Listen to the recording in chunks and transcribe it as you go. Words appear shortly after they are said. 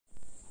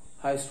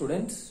Hi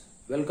students,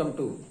 welcome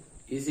to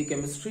Easy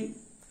Chemistry.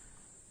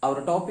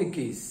 Our topic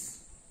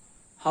is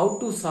how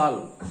to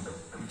solve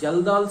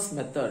KJELDAHL's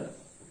method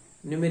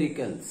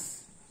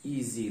numericals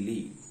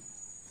easily.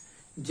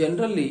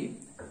 Generally,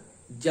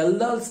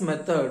 KJELDAHL's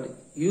method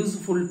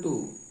useful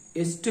to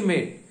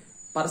estimate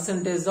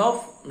percentage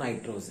of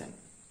nitrogen.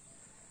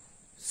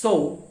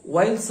 So,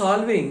 while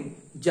solving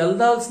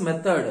KJELDAHL's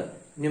method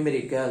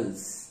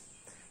numericals,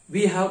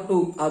 we have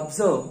to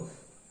observe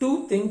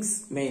two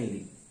things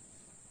mainly.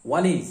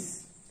 One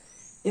is,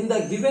 in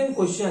the given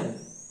question,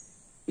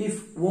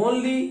 if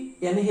only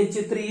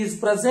NH3 is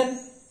present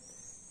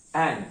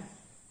and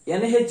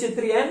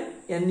NH3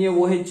 and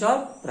NaOH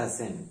are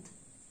present.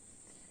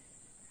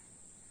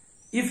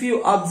 If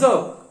you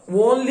observe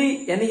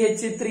only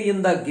NH3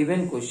 in the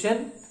given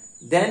question,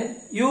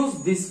 then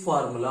use this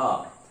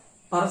formula.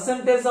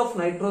 Percentage of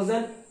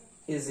nitrogen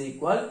is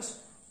equal to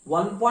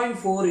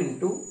 1.4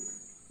 into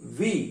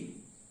V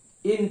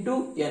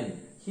into N.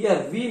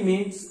 Here V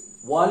means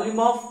volume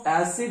of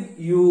acid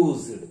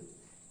used.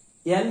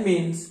 N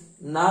means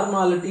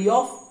normality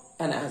of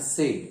an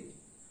acid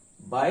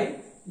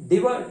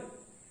divided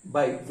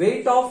by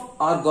weight of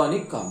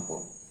organic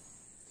compound.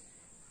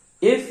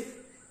 If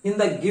in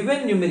the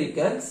given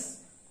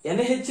numericals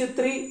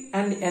NH3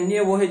 and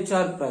NaOH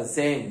are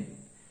present,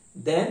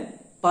 then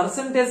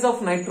percentage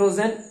of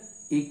nitrogen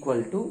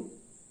equal to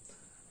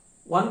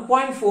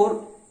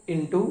 1.4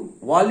 into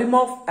volume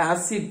of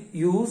acid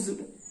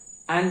used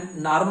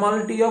and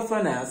normality of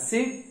an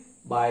acid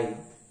by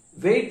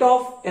weight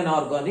of an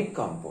organic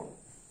compound.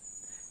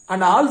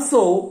 And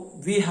also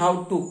we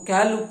have to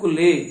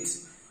calculate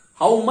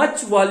how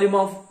much volume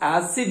of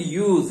acid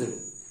used,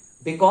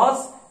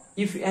 because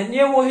if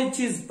NaOH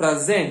is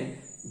present,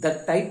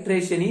 the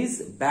titration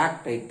is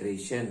back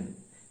titration.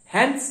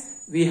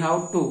 Hence we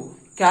have to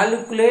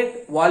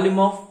calculate volume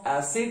of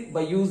acid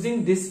by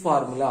using this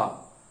formula.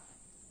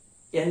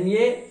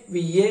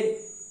 NaVa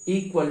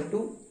equal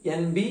to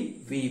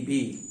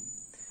NbVb.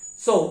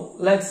 So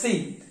let's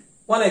see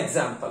one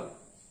example.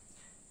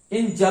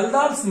 In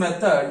KJELDAHL's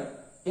method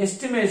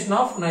estimation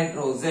of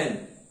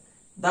nitrogen,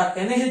 the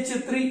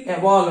NH3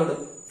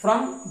 evolved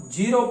from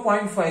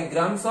 0.5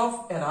 grams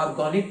of an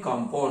organic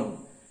compound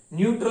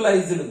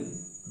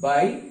neutralized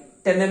by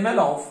 10 ml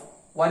of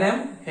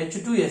 1m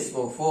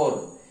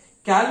H2SO4.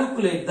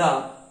 Calculate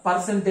the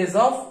percentage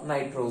of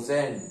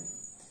nitrogen.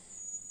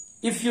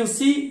 If you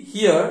see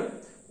here,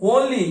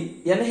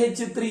 only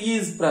NH3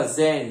 is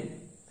present,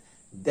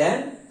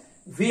 then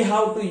we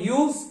have to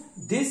use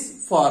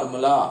this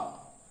formula.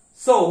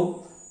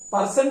 So,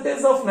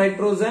 percentage of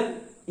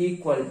nitrogen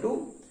equal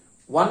to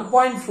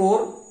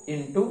 1.4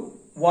 into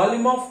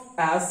volume of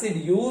acid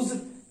used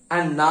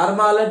and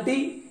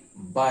normality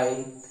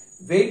by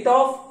weight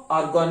of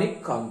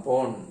organic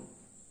compound.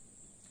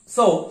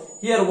 So,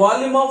 here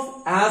volume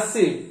of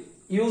acid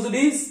used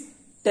is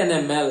 10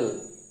 ml.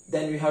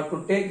 Then we have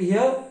to take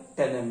here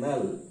 10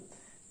 ml.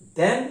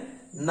 Then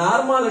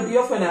normality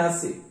of an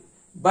acid.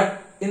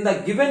 But in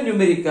the given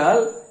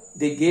numerical,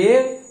 they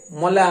gave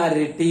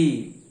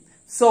molarity.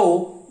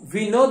 So,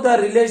 we know the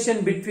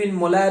relation between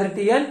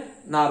molarity and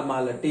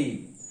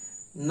normality.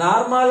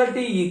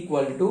 Normality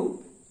equal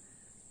to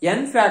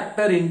N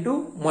factor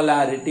into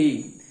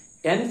molarity.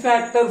 N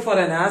factor for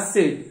an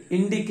acid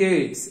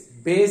indicates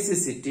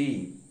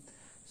basicity.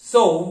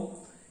 So,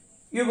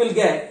 you will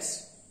get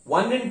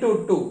 1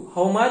 into 2.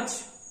 How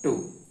much?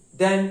 2.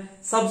 Then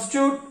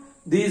substitute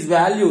these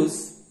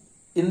values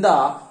in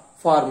the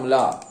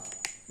formula.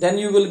 Then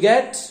you will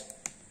get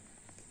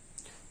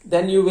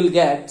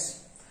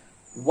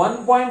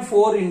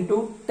 1.4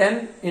 into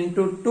 10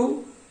 into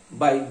 2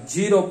 by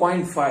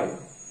 0.5.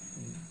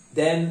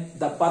 Then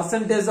the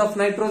percentage of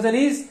nitrogen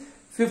is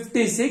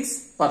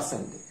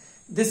 56%.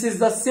 This is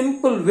the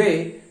simple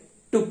way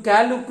to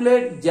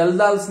calculate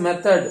KJELDAHL's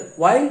method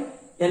while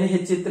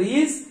NH3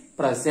 is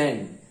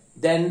present.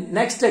 Then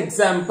next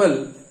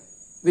example,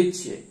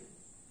 which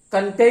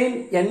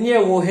contain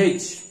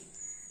NaOH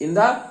in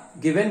the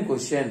given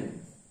question.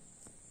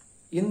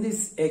 In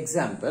this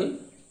example,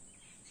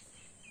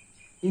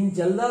 in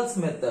KJELDAHL's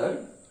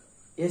method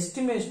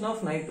estimation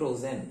of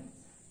nitrogen,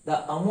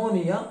 the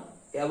ammonia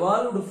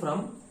evolved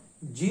from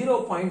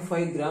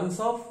 0.5 grams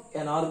of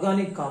an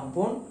organic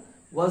compound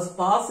was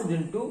passed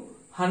into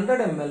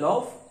 100 ml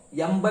of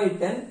m by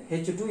 10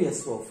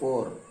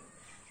 H2SO4.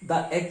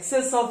 The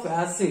excess of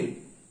acid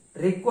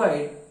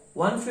required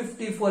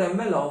 154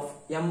 ml of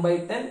m by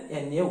 10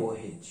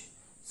 NaOH.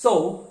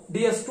 So,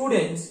 dear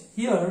students,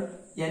 here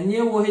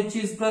NaOH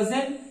is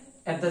present,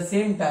 at the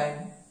same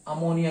time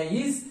ammonia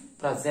is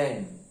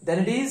present. Then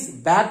it is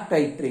back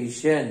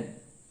titration.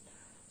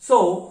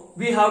 So,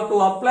 we have to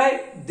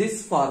apply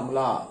this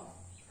formula.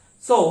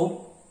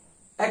 So,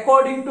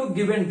 according to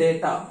given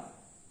data,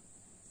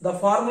 the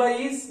formula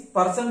is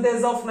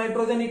percentage of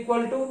nitrogen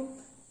equal to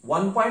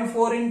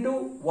 1.4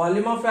 into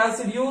volume of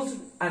acid used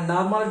and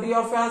normality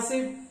of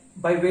acid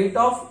by weight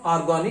of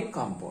organic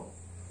compound.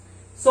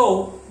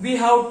 So, we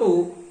have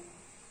to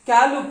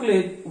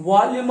calculate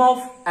volume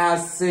of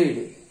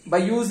acid by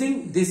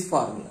using this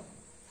formula.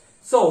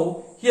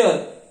 So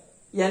here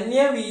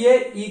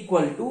NaVa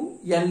equal to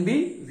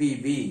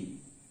NbVb.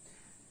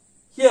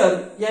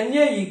 Here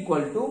Na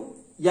equal to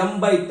m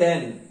by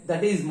 10,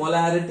 that is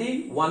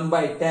molarity 1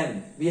 by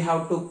 10. We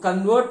have to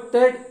convert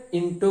it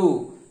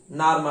into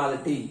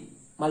normality.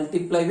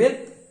 Multiply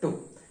with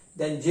 2.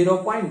 Then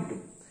 0.2.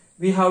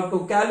 We have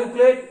to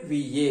calculate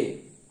Va.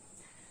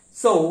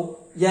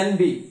 So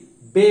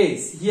Nb,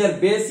 base. Here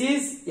base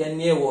is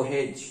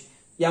NaOH.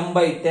 M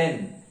by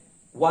 10.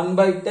 1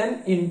 by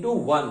 10 into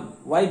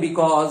 1. Why?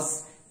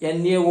 Because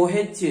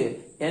NaOH,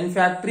 N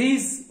factor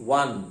is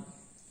 1.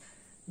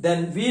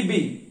 Then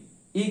Vb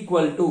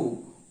equal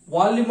to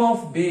volume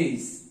of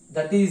base,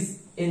 that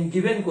is in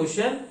given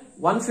question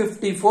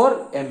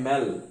 154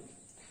 ml.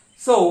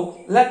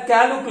 So let's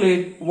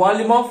calculate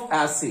volume of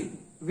acid.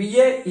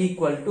 Va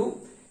equal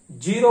to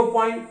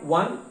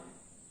 0.1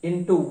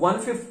 into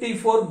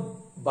 154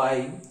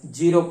 by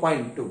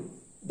 0.2.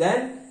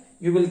 Then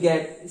you will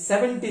get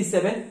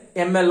 77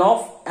 ml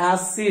of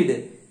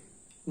acid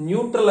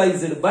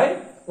neutralized by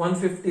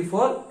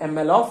 154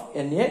 ml of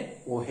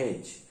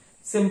NaOH.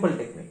 Simple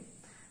technique.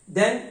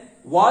 Then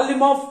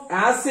volume of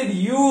acid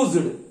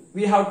used,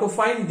 we have to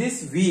find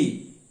this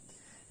V.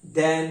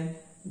 Then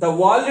the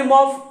volume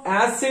of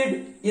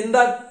acid in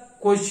the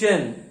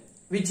question,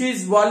 which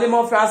is volume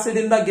of acid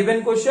in the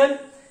given question,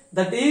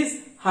 that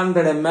is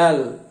 100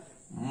 ml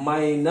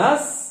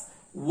minus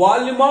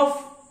volume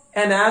of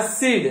an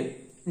acid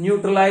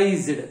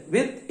neutralized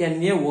with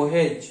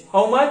NaOH.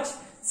 How much?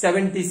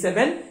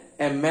 77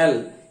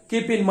 ml.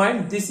 Keep in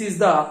mind, this is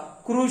the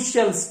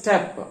crucial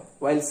step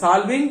while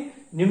solving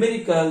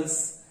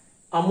numericals,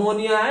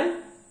 ammonia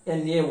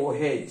and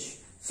NaOH.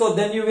 So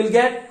then you will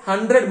get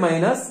 100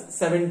 minus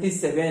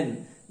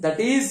 77, that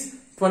is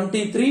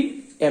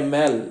 23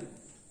 ml.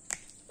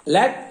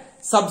 Let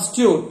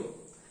substitute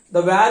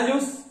the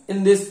values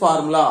in this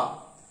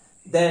formula.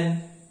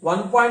 Then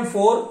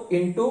 1.4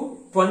 into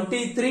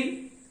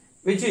 23,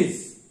 which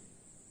is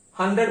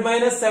 100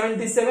 minus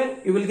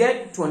 77, you will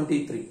get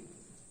 23.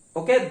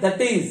 Okay, that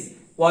is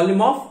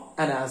volume of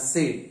an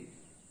acid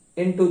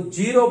into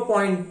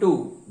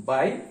 0.2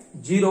 by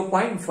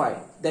 0.5.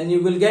 Then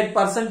you will get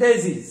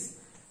percentage is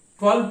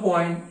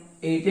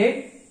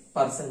 12.88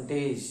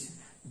 percentage.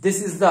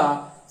 This is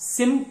the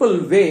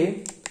simple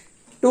way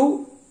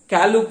to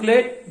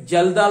calculate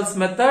KJELDAHL's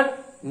method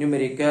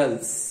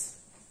numericals.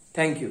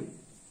 Thank you.